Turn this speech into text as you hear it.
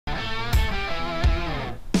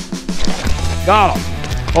Got him.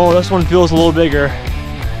 Oh, this one feels a little bigger.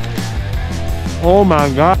 Oh my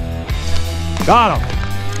God. Got him.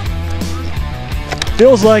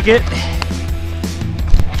 Feels like it.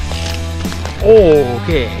 Oh,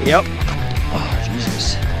 okay, yep. Oh,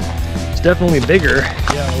 Jesus. It's definitely bigger.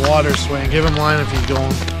 Yeah, the water swing. Give him line if he's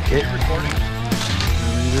going. Okay. Recording?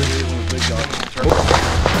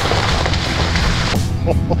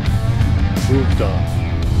 Moved on.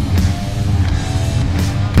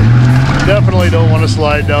 Definitely don't want to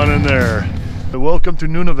slide down in there. Welcome to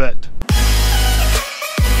Nunavut.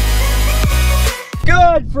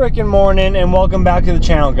 Good freaking morning and welcome back to the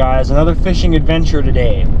channel, guys. Another fishing adventure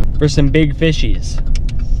today for some big fishies.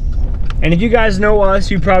 And if you guys know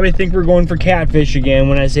us, you probably think we're going for catfish again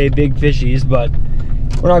when I say big fishies, but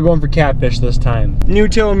we're not going for catfish this time. New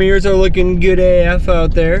tow mirrors are looking good AF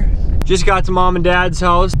out there. Just got to mom and dad's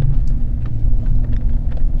house.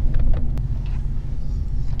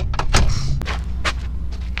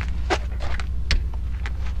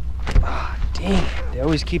 Ah, dang, they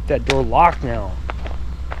always keep that door locked now.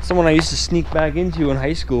 Someone I used to sneak back into in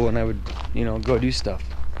high school and I would, you know, go do stuff.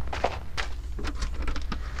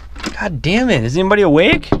 God damn it, is anybody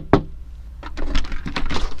awake? You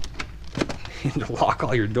need to lock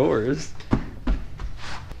all your doors.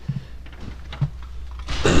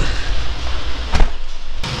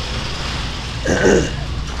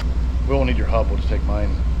 We won't need your hub, we'll just take mine.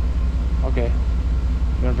 Okay.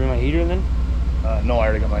 You wanna bring my heater then? No, I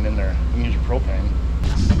already got mine in there. You can use your propane.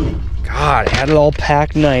 God, I had it all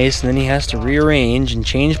packed nice and then he has to rearrange and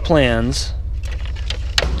change plans.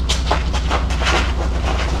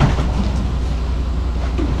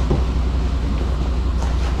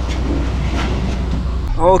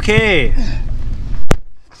 Okay.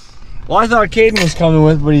 Well, I thought Caden was coming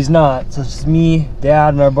with, but he's not. So it's just me,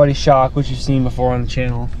 Dad, and our buddy Shock, which you've seen before on the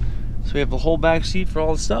channel. So we have the whole back seat for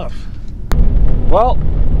all the stuff. Well,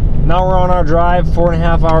 now we're on our drive,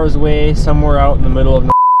 4.5 hours away, somewhere out in the middle of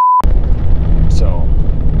nowhere. So,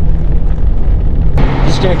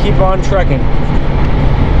 just gonna keep on trekking.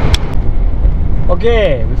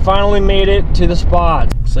 Okay, we finally made it to the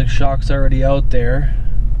spot. Looks like Shock's already out there.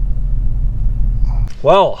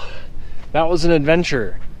 Well, that was an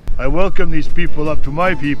adventure. I welcome these people up to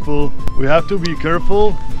my people. We have to be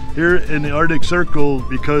careful here in the Arctic Circle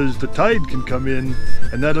because the tide can come in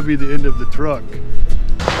and that'll be the end of the truck.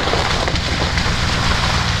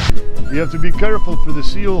 You have to be careful for the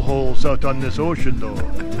seal holes out on this ocean though.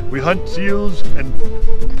 We hunt seals and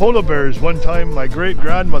polar bears. One time my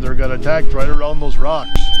great-grandmother got attacked right around those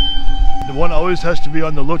rocks. The one always has to be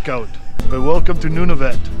on the lookout. But welcome to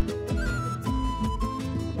Nunavut.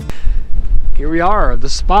 Here we are, the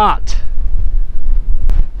spot.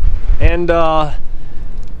 And got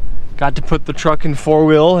to put the truck in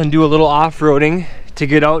 4-wheel and do a little off-roading to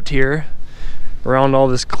get out here around all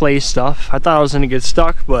this clay stuff. I thought I was gonna get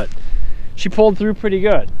stuck, but she pulled through pretty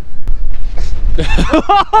good.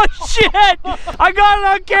 Oh shit! I got it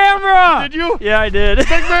on camera! Did you? Yeah, I did. Big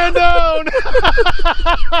man down!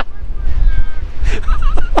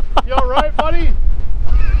 You alright, buddy?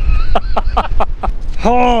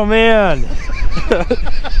 Oh man!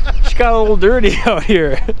 She got a little dirty out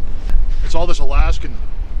here. It's all this Alaskan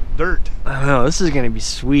dirt. I don't know, this is gonna be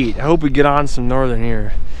sweet. I hope we get on some northern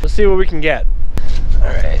here. Let's see what we can get.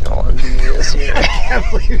 Alright, hold on, do this here. I can't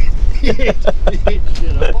believe he ate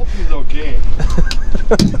shit. I hope he's okay.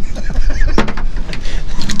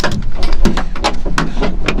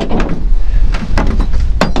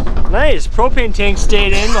 Nice, propane tank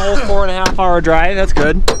stayed in the whole 4.5 hour drive, that's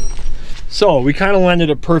good. So we kind of landed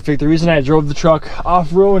it perfect. The reason I drove the truck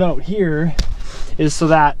off-road out here is so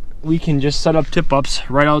that we can just set up tip-ups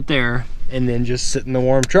right out there and then just sit in the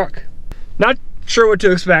warm truck. Not sure what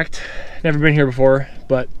to expect. Never been here before,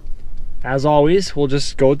 but as always, we'll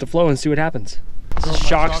just go with the flow and see what happens. This is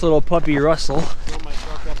Shock's little puppy, Russell. Throw my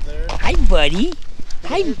truck up there. Hi, buddy.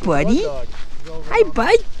 Hi, buddy. Hi,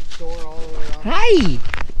 bud. Hi.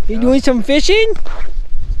 You doing some fishing?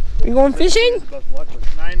 You going fishing?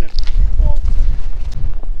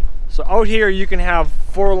 So out here you can have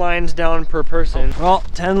 4 lines down per person. Well,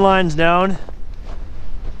 10 lines down.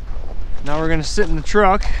 Now we're gonna sit in the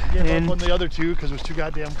truck and on the other 2 because it was too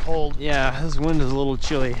goddamn cold. Yeah, this wind is a little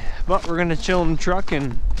chilly, but we're gonna chill in the truck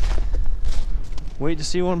and wait to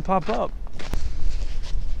see one pop up.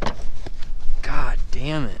 God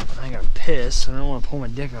damn it! I gotta piss. I don't want to pull my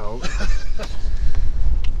dick out.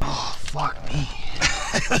 Oh fuck me!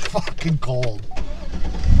 It's fucking cold.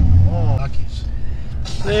 Oh, Luckies.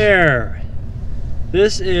 There.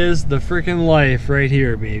 This is the freaking life right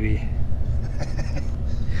here, baby.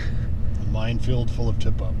 Mine minefield full of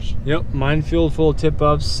tip-ups. Yep, minefield full of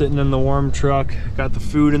tip-ups, sitting in the warm truck. Got the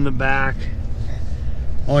food in the back.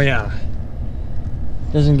 Oh yeah.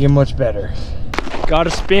 Doesn't get much better. Got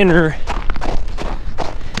a spinner.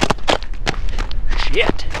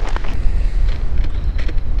 Shit.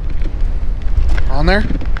 On there?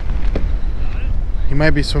 He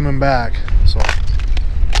might be swimming back, so.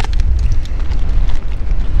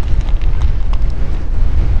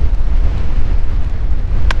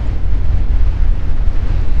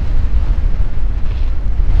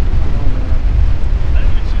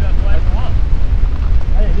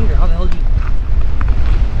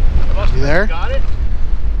 You there? Got it?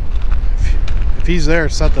 If he's there,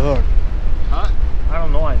 set the hook. Huh? I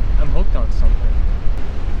don't know, I'm hooked on something.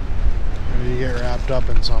 Maybe you get wrapped up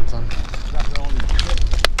in something.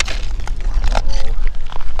 Uh-oh.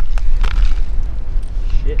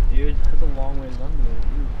 Shit, dude. That's a long ways under there,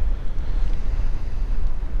 dude.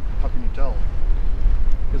 How can you tell?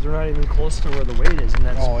 Because we're not even close to where the weight is, and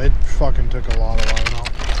that's... Oh, it fucking took a lot of line out.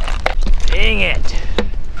 Dang it!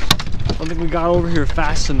 I don't think we got over here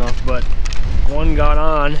fast enough, but one got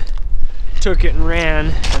on, took it and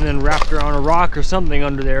ran, and then wrapped around a rock or something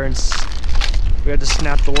under there, and we had to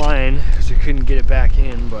snap the line because we couldn't get it back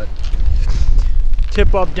in. But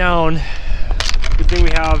tip up, down. Good thing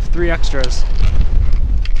we have 3 extras.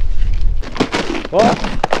 Well,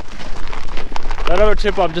 that other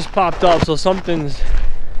tip up just popped up, so something's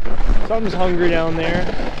hungry down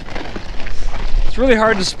there. It's really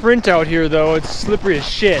hard to sprint out here though, it's slippery as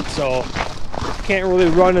shit, so can't really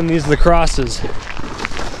run in these lacrosses.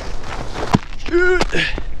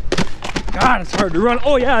 God, it's hard to run.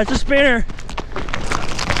 Oh yeah, it's a spinner.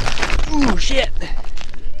 Ooh, shit.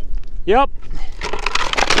 Yep.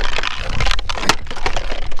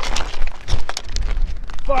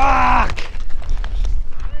 Fuck.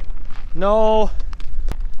 No.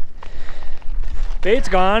 Bait's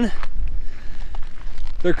gone.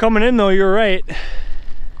 They're coming in though, you're right.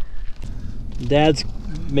 Dad's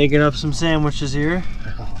making up some sandwiches here.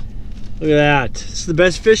 Look at that. This is the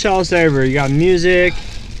best fish house ever. You got music,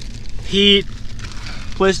 heat,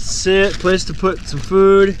 place to sit, place to put some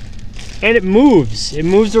food. And it moves. It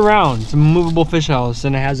moves around. It's a movable fish house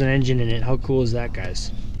and it has an engine in it. How cool is that,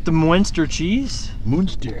 guys? The Munster cheese?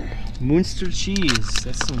 Munster. Munster cheese.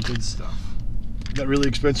 That's some good stuff. Got really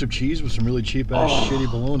expensive cheese with some really cheap ass shitty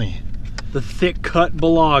bologna. The thick cut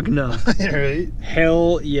Bologna. Right?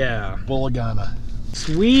 Hell yeah. Bologna.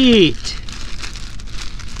 Sweet.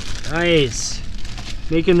 Nice.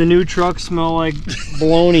 Making the new truck smell like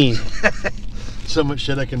bologna. So much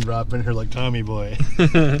shit I can drop in here like Tommy Boy.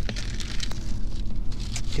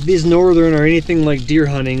 If he's northern or anything like deer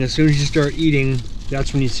hunting, as soon as you start eating,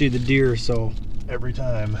 that's when you see the deer. So Every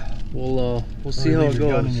time. we'll see how leave it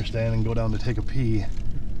your gun in goes. your stand and go down to take a pee.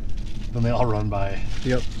 Then they all run by.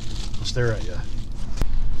 Yep. They'll stare at you.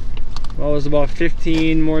 Well, there's about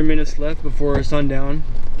 15 more minutes left before sundown.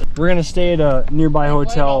 We're gonna stay at a nearby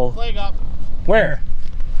hotel. Flag up. Where?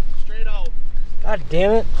 Straight out. God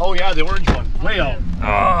damn it. Oh yeah, the orange one. Way out.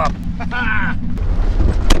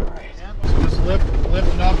 So just lift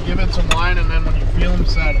it up, give it some line, and then when you feel them,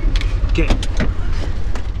 set it. Okay.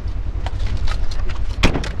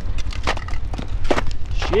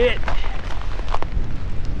 Shit.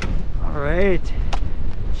 All right.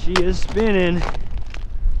 She is spinning. As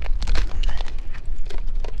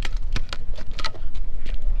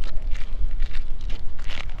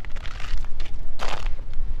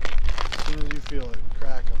soon as you feel it,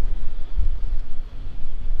 crack them.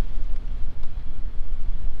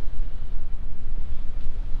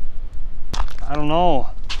 I don't know.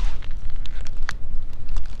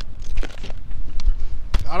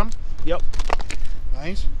 Got them? Yep.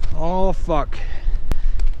 Nice. Oh fuck.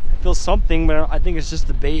 I feel something, but I think it's just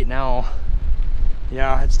the bait now.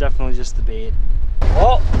 Yeah, it's definitely just the bait.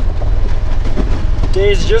 Well,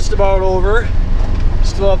 day's just about over.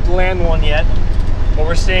 Still have to land one yet, but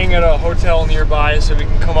we're staying at a hotel nearby so we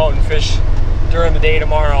can come out and fish during the day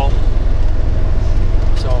tomorrow.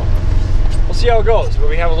 So we'll see how it goes, but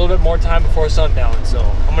we have a little bit more time before sundown. So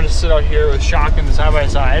I'm gonna sit out here with Shotgun side by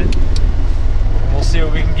side. And we'll see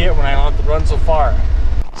what we can get when I don't have to run so far.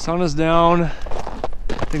 Sun is down.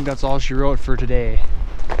 I think that's all she wrote for today.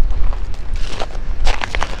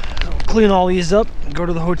 I'll clean all these up, go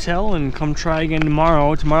to the hotel, and come try again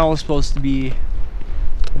tomorrow. Tomorrow is supposed to be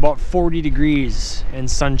about 40 degrees and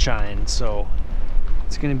sunshine, so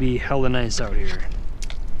it's gonna be hella nice out here.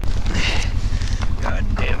 God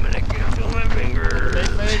damn it, I can't feel my fingers.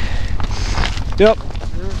 Yep.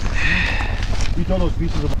 You throw those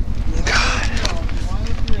pieces of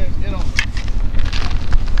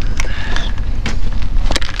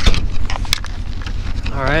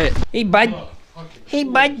All right. Hey, bud. Hey,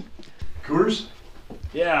 bud. Coors?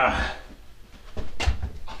 Yeah.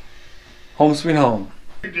 Home sweet home.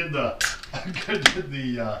 I did the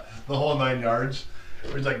whole 9 yards.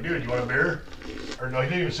 He's like, dude, you want a beer? Or no, he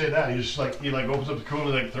didn't even say that. He just like opens up the cooler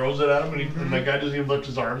and like throws it at him, and that guy doesn't even lift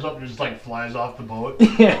his arms up. And he just like flies off the boat.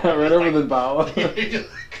 Yeah, right over the bow.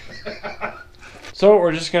 So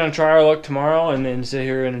we're just gonna try our luck tomorrow and then sit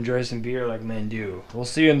here and enjoy some beer like men do. We'll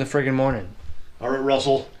see you in the friggin' morning. All right,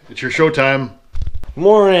 Russell, it's your showtime.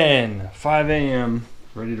 Morning, 5 a.m.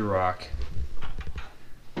 Ready to rock.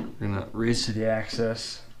 We're gonna race to the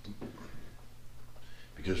access.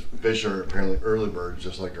 Because fish are apparently early birds,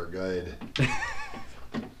 just like our guide.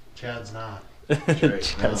 Chad's not. That's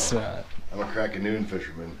right. That's No, not. I'm a crack of noon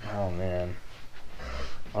fisherman. Oh man.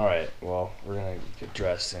 All right. Well, we're gonna get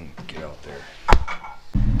dressed and get out there.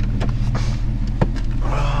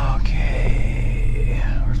 Okay.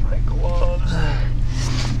 Where's my gloves?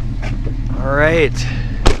 All right.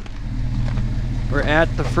 We're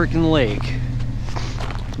at the freaking lake.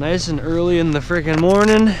 Nice and early in the freaking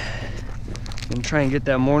morning. Gonna try and get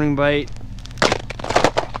that morning bite.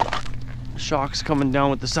 Shock's coming down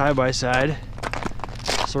with the side-by-side.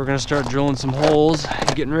 So we're gonna start drilling some holes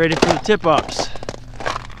and getting ready for the tip-ups.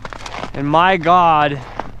 And my God,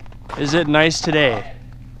 is it nice today.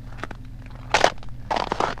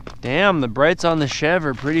 Damn, the brights on the Chev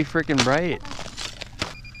are pretty freaking bright.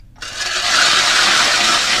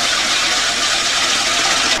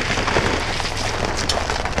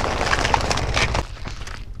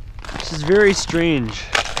 This is very strange.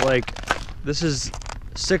 Like, this is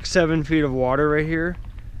 6-7 feet of water right here.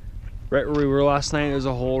 Right where we were last night, there's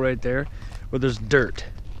a hole right there where there's dirt,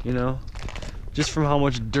 you know? Just from how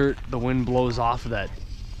much dirt the wind blows off of that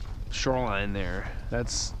shoreline there.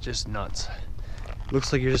 That's just nuts.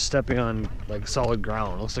 Looks like you're just stepping on like solid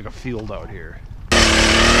ground. Looks like a field out here.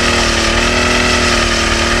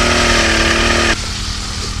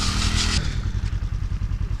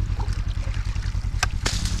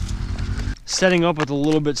 Setting up with a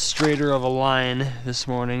little bit straighter of a line this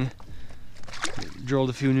morning. Drilled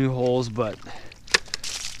a few new holes, but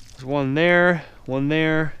there's one there, one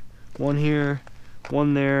there, one here,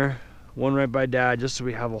 one there, one right by Dad, just so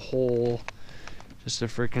we have a hole, just a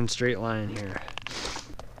freaking straight line here.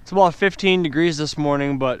 It's about 15 degrees this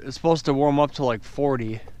morning, but it's supposed to warm up to like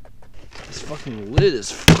 40. This fucking lid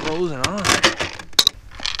is frozen on.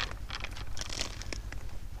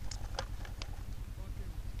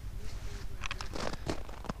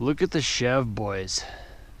 Look at the Chev, boys.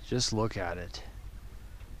 Just look at it.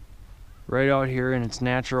 Right out here in its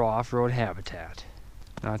natural off-road habitat.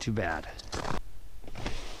 Not too bad.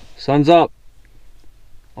 Sun's up.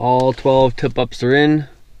 All 12 tip-ups are in.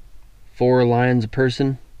 4 lines a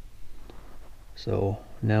person. So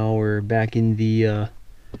now we're back in the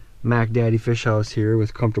Mac Daddy fish house here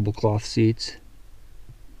with comfortable cloth seats.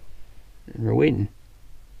 And we're waiting.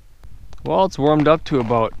 Well, it's warmed up to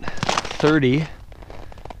about 30.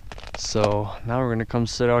 So now we're gonna come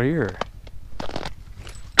sit out here.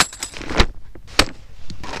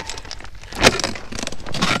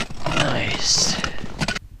 Nice.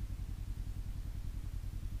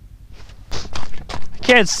 I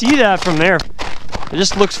can't see that from there. It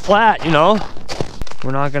just looks flat, you know? We're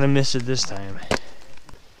not gonna miss it this time.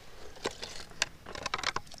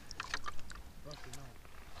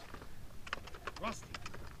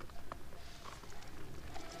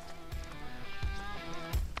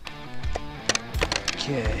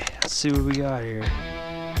 Okay, let's see what we got here.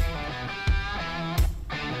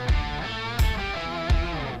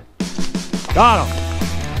 Got him.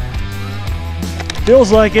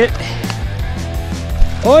 Feels like it.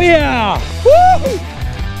 Oh yeah! Woo!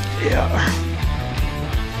 Yeah.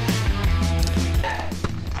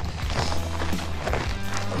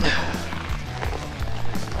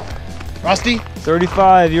 Rusty?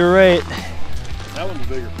 35, you're right. That one's a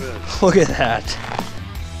bigger fish. Look at that.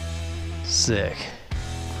 Sick.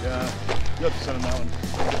 Yeah, you have to send him that one.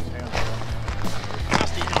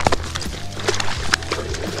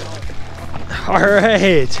 All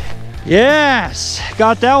right. Yes,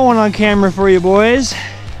 got that one on camera for you boys.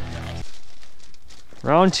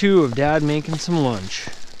 Round 2 of Dad making some lunch.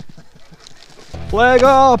 Flag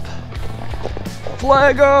up!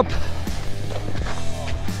 Flag up!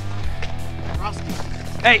 Rusty.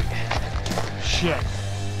 Hey! Shit.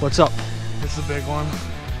 What's up? This is a big one.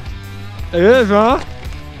 It is, huh?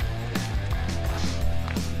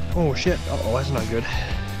 Oh shit. Uh-oh, that's not good.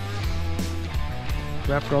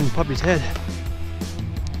 Wrapped around the puppy's head.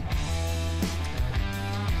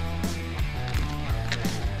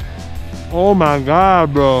 Oh my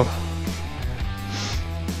God, bro. Oh,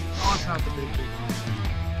 it's not the big one.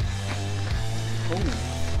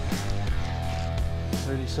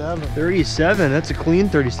 37. 37, that's a clean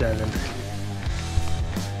 37.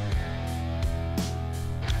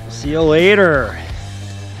 See you later.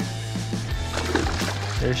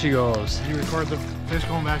 There she goes. Did you record the fish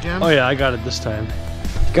going back in? Oh yeah, I got it this time.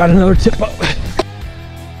 Got another tip up.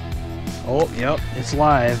 Oh, yep, it's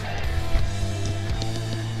live.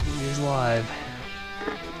 It is live.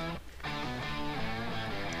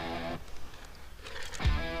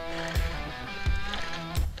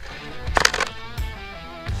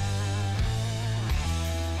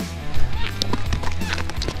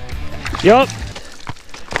 Yep.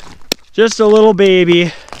 Just a little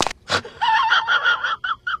baby.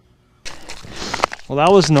 Well,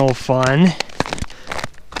 that was no fun.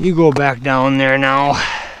 You go back down there now.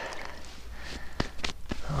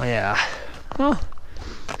 Oh yeah. Well,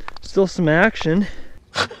 still some action.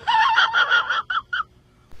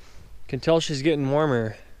 Can tell she's getting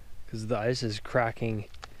warmer because the ice is cracking.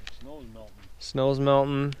 Snow's melting. Snow's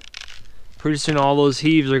melting. Pretty soon all those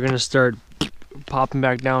heaves are gonna start popping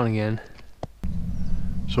back down again.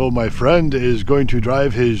 So my friend is going to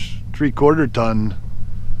drive his 3/4 ton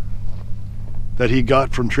that he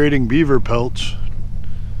got from trading beaver pelts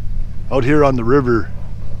out here on the river.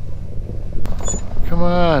 Come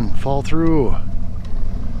on, fall through.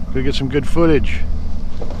 Gonna get some good footage.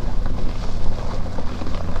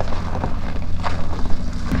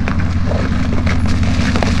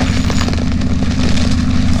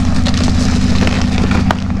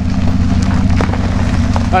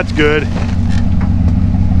 That's good.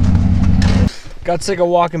 Got sick of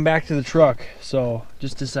walking back to the truck, so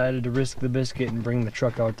just decided to risk the biscuit and bring the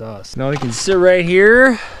truck out to us. Now we can sit right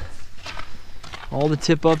here. All the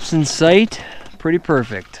tip ups in sight. Pretty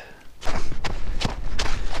perfect.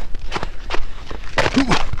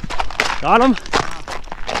 Got him?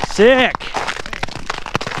 Sick.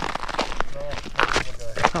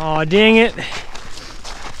 Oh, dang it.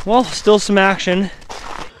 Well, still some action.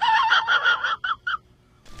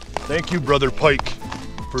 Thank you, Brother Pike,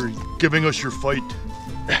 for giving us your fight.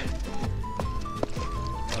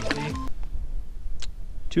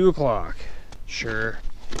 2 o'clock. Sure.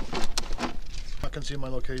 I can see my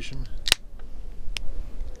location.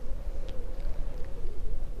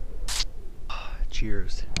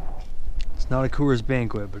 Cheers. It's not a Coors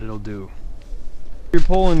banquet, but it'll do. You're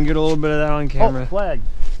pulling, get a little bit of that on camera. Oh, flag.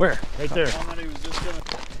 Where? Right there.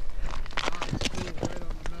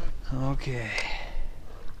 Okay.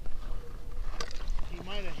 He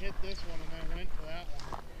might have hit this one and then went for that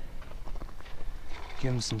one.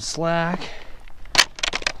 Give him some slack.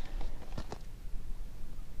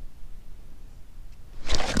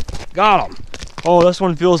 Got him. Oh, this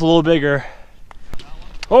one feels a little bigger.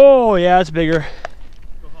 Oh, yeah, it's bigger.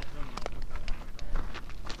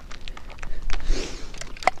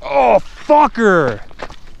 Oh, fucker.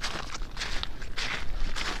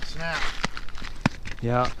 Snap.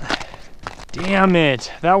 Yeah. Damn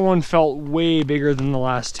it. That one felt way bigger than the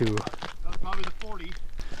last two. That's probably the 40.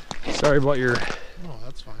 Sorry about your Oh,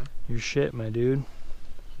 that's fine. shit, my dude.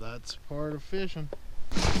 That's part of fishing.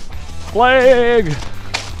 Flag!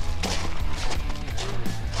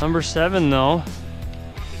 Number 7 though.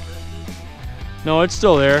 No, it's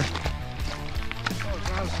still there. Oh, it's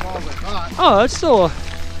not as small as I thought. Oh, that's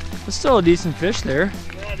still a decent fish there.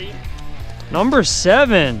 Ready. Number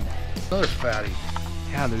 7. Another fatty.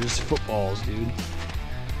 Yeah, they're just footballs, dude.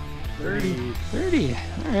 30. 30.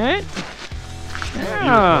 All right.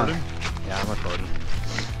 Yeah. Yeah, I'm recording.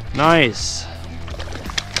 Nice.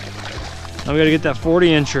 Now we gotta get that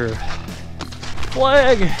 40-incher.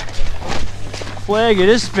 Flag. Flag, it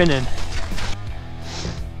is spinning.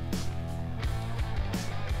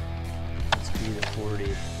 Let's be the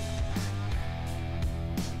 40.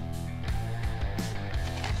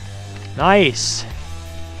 Nice.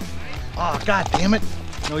 Oh, god damn it.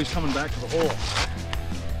 No, he's coming back to the hole.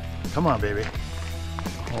 Come on, baby.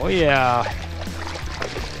 Oh yeah.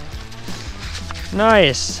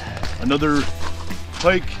 Nice. Another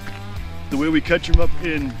pike, the way we catch them up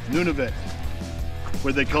in Nunavut,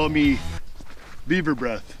 where they call me Beaver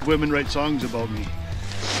Breath. Women write songs about me.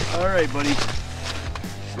 All right, buddy.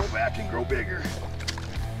 Go back and grow bigger.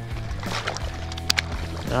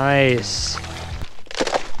 Nice.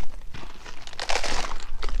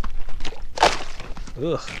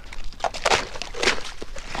 Ugh.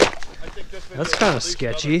 That's kind of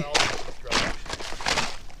sketchy.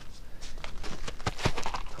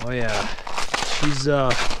 Oh yeah. She's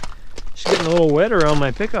getting a little wet around my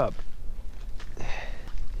pickup.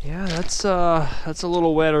 Yeah, that's a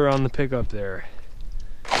little wet around the pickup there.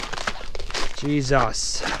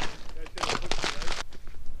 Jesus.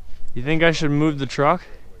 You think I should move the truck?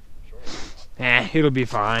 It'll be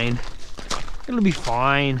fine. It'll be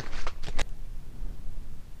fine.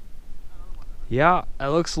 Yeah, it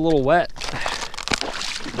looks a little wet.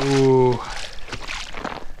 Ooh.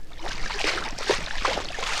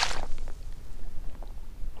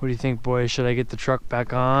 What do you think, boys? Should I get the truck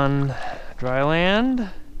back on dry land?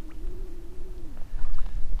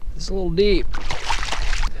 It's a little deep.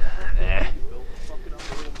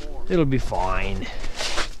 It'll be fine.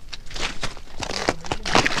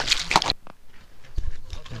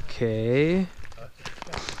 Okay.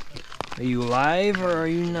 Are you live or are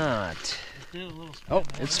you not? Oh,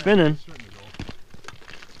 it's spinning.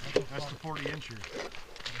 That's the 40 incher.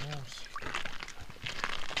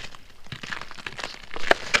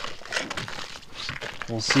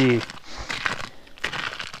 We'll see.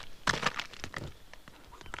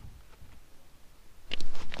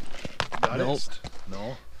 Got Nope. it?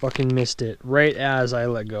 No. Fucking missed it right as I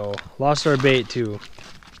let go. Lost our bait too.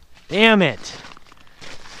 Damn it.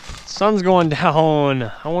 Sun's going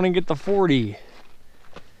down. I want to get the 40.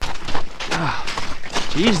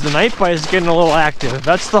 Jeez, the night bite is getting a little active.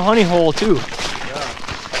 That's the honey hole too.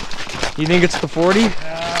 Yeah. You think it's the 40?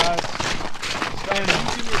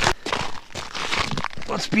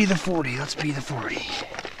 Let's be the 40. Let's be the 40.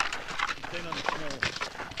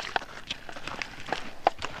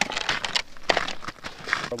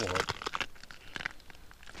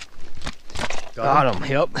 Got him.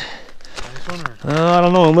 Yep. I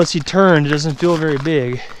don't know. Unless he turned, it doesn't feel very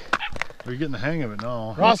big. Are you getting the hang of it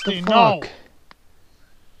now? Rusty, no.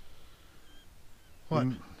 What?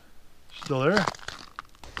 Still there?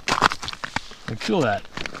 I feel that.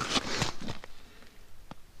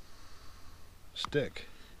 Stick.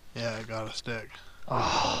 Yeah, I got a stick.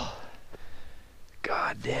 Oh.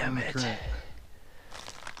 God damn it.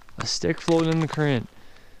 A stick floating in the current.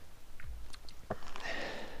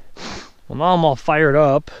 Well, now I'm all fired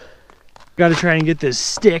up. Gotta try and get this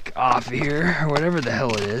stick off here, or whatever the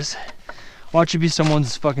hell it is. Watch it be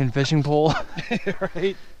someone's fucking fishing pole.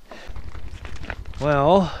 Right?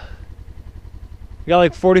 Well, we got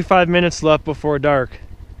like 45 minutes left before dark.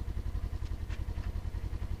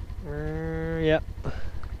 Yep.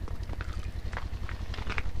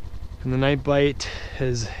 And the night bite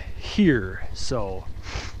is here, so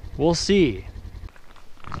we'll see.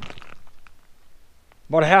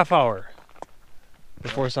 About a half hour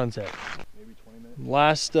before sunset. Maybe 20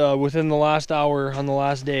 minutes. Within the last hour on the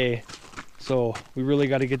last day. So we really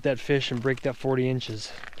got to get that fish and break that 40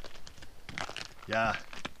 inches. Yeah.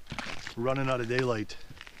 We're running out of daylight.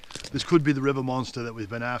 This could be the river monster that we've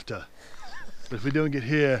been after. But if we don't get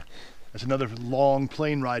here, that's another long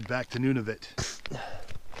plane ride back to Nunavut.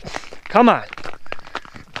 Come on.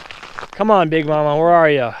 Come on, Big Mama, where are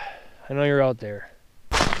you? I know you're out there.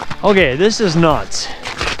 Okay, this is nuts.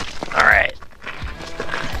 All right.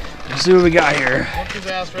 Let's see what we got here. Hook his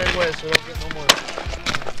ass right away so we don't get no more.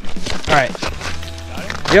 All right.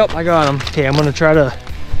 Yep, I got him. Okay, I'm gonna try to.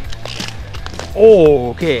 Oh,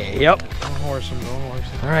 okay. Yep. Don't horse him, don't horse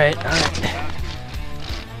him. All right. All right.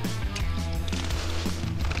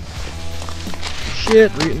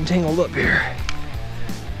 Shit, we're getting tangled up here.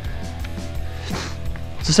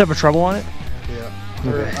 Does this have a treble on it? Yeah.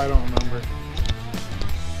 Okay. I don't remember.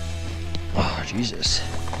 Oh, Jesus.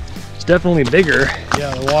 It's definitely bigger.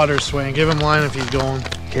 Yeah, the water's swaying. Give him line if he's going.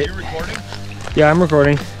 Okay. Are you recording? Yeah, I'm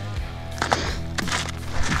recording.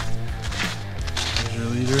 There's your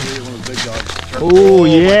leader. One of the big dogs. Oh,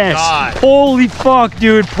 yes. God. Holy fuck,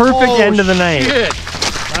 dude. Perfect end of the night. Shit.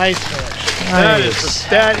 Nice fish. Nice.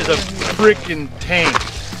 That is a freaking tank.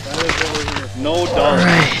 No All doubt.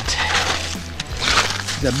 right.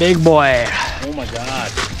 The big boy. Oh my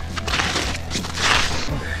God.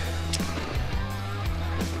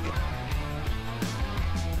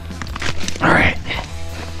 All right.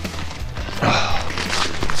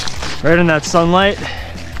 Right in that sunlight.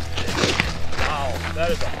 Wow,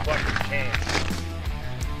 that is a fucking tank.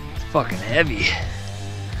 It's fucking heavy.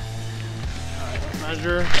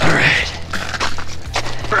 Measure. All right.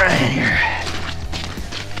 Right in here.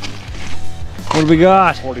 What do we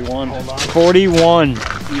got? 41. Hold on. 41.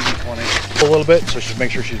 Easy 20. A little bit, so just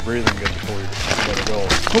make sure she's breathing good before we let her go.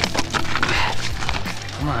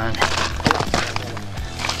 Come on.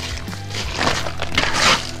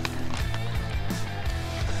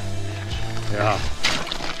 Yeah.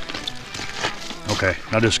 Okay,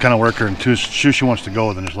 now just kind of work her, and she wants to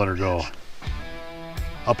go, then just let her go.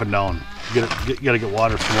 Up and down. You gotta get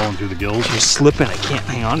water flowing through the gills. She's slipping. I can't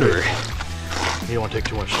hang on to her. You don't want to take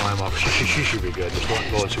too much slime off. She should be good. Just let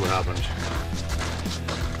her go and see what happens.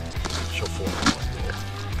 She'll float.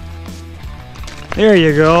 There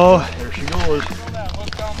you go. There she goes.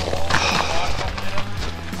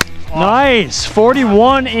 Nice,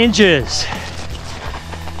 41 inches.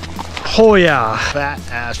 Oh yeah. Fat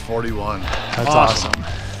ass 41. That's awesome.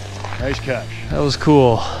 Nice catch. That was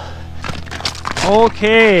cool.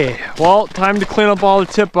 Okay, well, time to clean up all the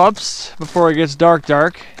tip ups before it gets dark.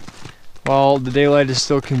 While the daylight is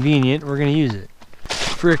still convenient, we're gonna use it.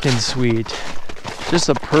 Freaking sweet. Just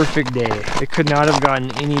a perfect day. It could not have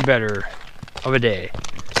gotten any better of a day.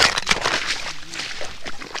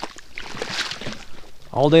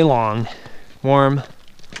 All day long, warm,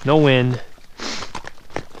 no wind,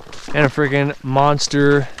 and a freaking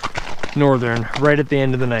monster northern right at the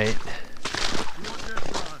end of the night.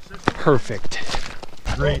 Perfect.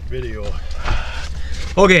 Great video.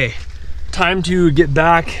 Okay, time to get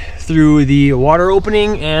back through the water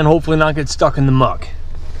opening and hopefully not get stuck in the muck.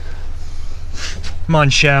 Come on,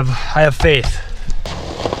 Chev, I have faith.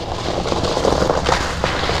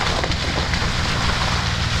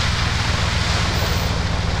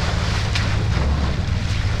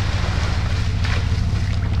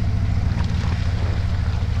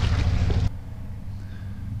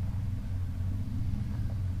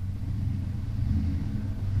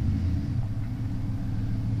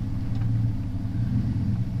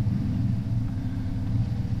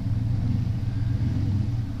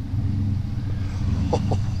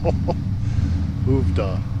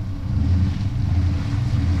 Hoofda.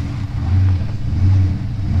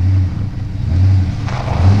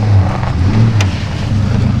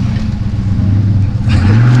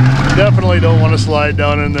 Definitely don't want to slide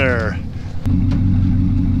down in there.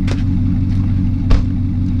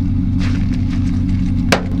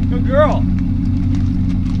 Good girl.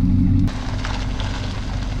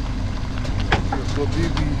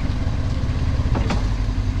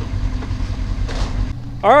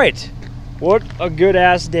 All right, what a good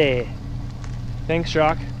ass day. Thanks,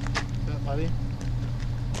 Shock. Buddy.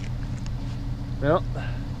 Well,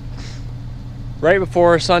 right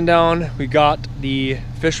before sundown, we got the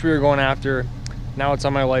fish we were going after. Now it's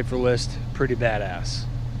on my lifer list. Pretty badass.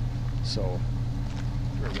 So,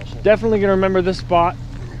 definitely gonna remember this spot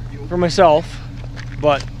for myself,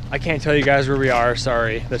 but I can't tell you guys where we are.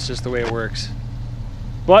 Sorry, that's just the way it works.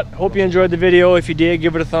 But hope you enjoyed the video. If you did,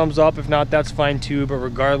 give it a thumbs up. If not, that's fine too. But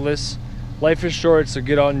regardless, life is short, so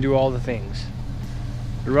get out and do all the things.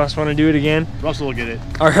 Does Russ want to do it again? Russell will get it.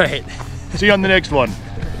 All right. See you on the next one.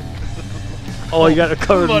 Oh, you got it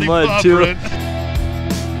covered in mud too.